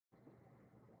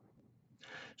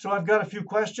So I've got a few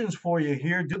questions for you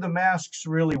here. Do the masks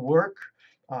really work?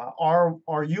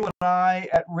 Are you and I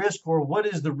at risk, or what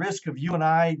is the risk of you and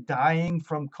I dying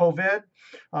from COVID?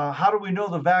 How do we know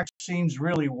the vaccines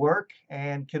really work?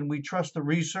 And can we trust the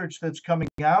research that's coming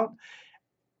out?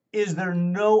 Is there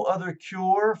no other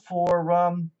cure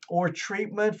for or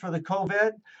treatment for the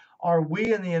COVID? Are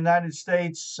we in the United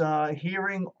States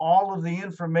hearing all of the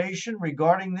information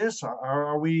regarding this?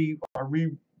 Are we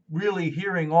really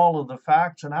hearing all of the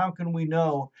facts? And how can we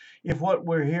know if what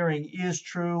we're hearing is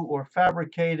true or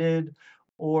fabricated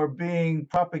or being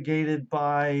propagated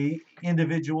by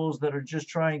individuals that are just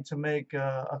trying to make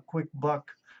a quick buck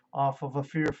off of a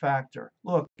fear factor?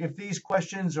 Look, if these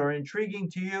questions are intriguing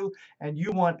to you and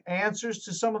you want answers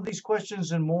to some of these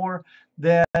questions and more,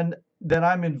 then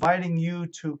I'm inviting you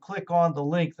to click on the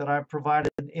link that I've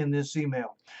provided in this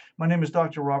email. My name is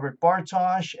Dr. Robert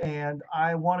Bartosh, and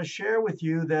I want to share with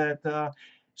you that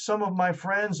some of my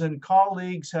friends and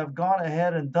colleagues have gone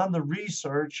ahead and done the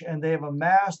research, and they have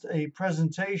amassed a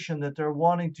presentation that they're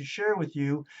wanting to share with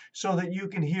you so that you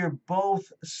can hear both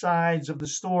sides of the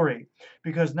story.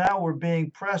 Because now we're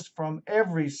being pressed from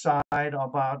every side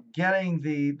about getting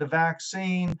the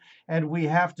vaccine, and we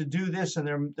have to do this,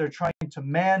 and they're trying to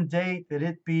mandate that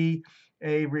it be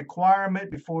a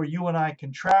requirement before you and I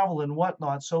can travel and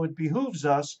whatnot. So it behooves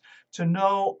us to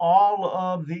know all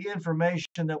of the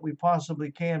information that we possibly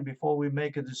can before we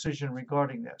make a decision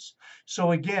regarding this.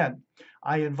 So again,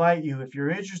 I invite you, if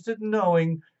you're interested in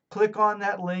knowing, click on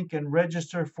that link and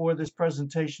register for this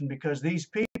presentation, because these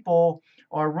people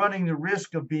are running the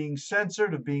risk of being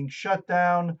censored, of being shut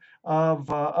down,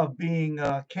 of being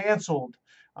canceled.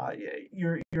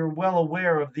 You're well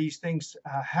aware of these things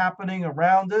happening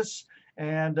around us,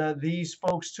 and these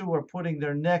folks too are putting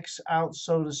their necks out,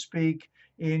 so to speak,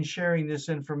 in sharing this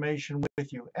information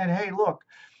with you. And hey, look,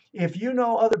 if you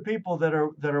know other people that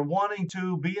are wanting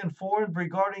to be informed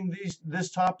regarding this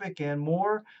topic and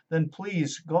more, then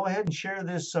please go ahead and share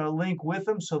this link with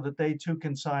them so that they too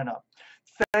can sign up.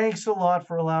 Thanks a lot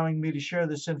for allowing me to share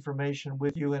this information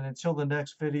with you, and until the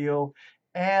next video,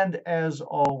 and as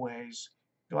always,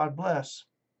 God bless.